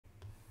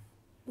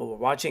Well, we're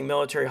watching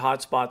military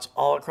hotspots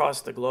all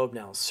across the globe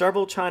now.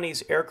 Several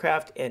Chinese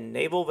aircraft and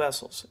naval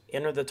vessels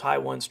entered the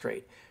Taiwan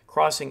Strait,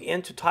 crossing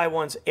into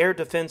Taiwan's Air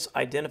Defense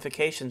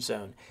Identification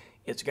Zone,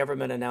 its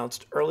government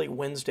announced early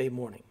Wednesday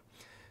morning.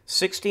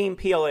 16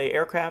 PLA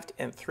aircraft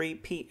and 3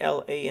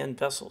 PLAN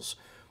vessels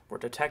were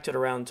detected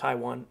around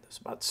Taiwan. It's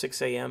about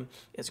 6 a.m.,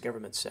 its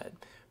government said,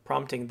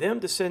 prompting them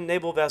to send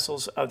naval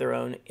vessels of their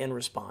own in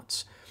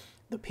response.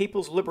 The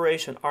People's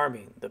Liberation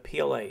Army, the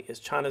PLA, is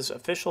China's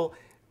official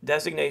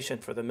designation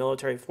for the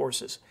military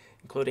forces,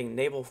 including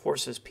Naval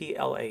Forces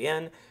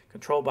PLAN,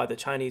 controlled by the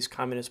Chinese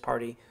Communist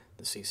Party,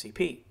 the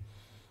CCP.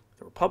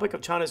 The Republic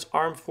of China's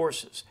armed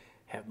forces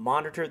have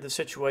monitored the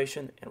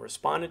situation and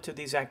responded to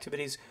these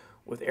activities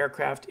with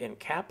aircraft in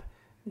CAP,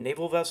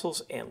 naval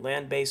vessels, and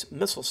land-based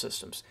missile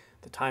systems,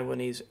 the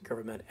Taiwanese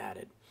government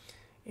added.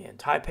 And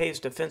Taipei's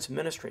defense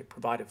ministry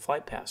provided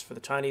flight paths for the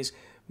Chinese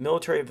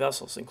military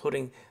vessels,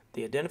 including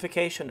the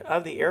identification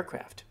of the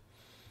aircraft.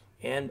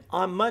 And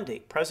on Monday,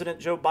 President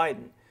Joe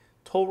Biden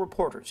told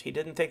reporters he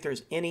didn't think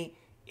there's any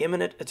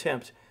imminent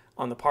attempt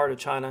on the part of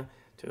China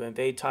to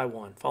invade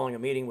Taiwan, following a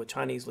meeting with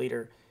Chinese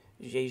leader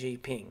Xi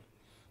Jinping.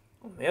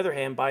 On the other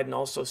hand, Biden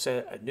also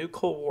said a new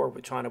Cold War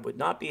with China would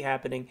not be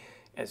happening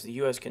as the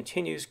U.S.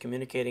 continues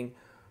communicating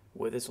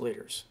with its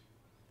leaders.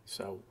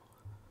 So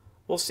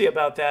we'll see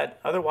about that.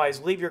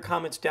 Otherwise, leave your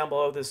comments down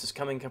below. This is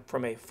coming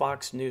from a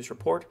Fox News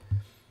report.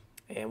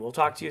 And we'll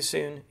talk to you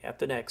soon at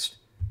the next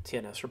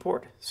TNS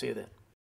report. See you then.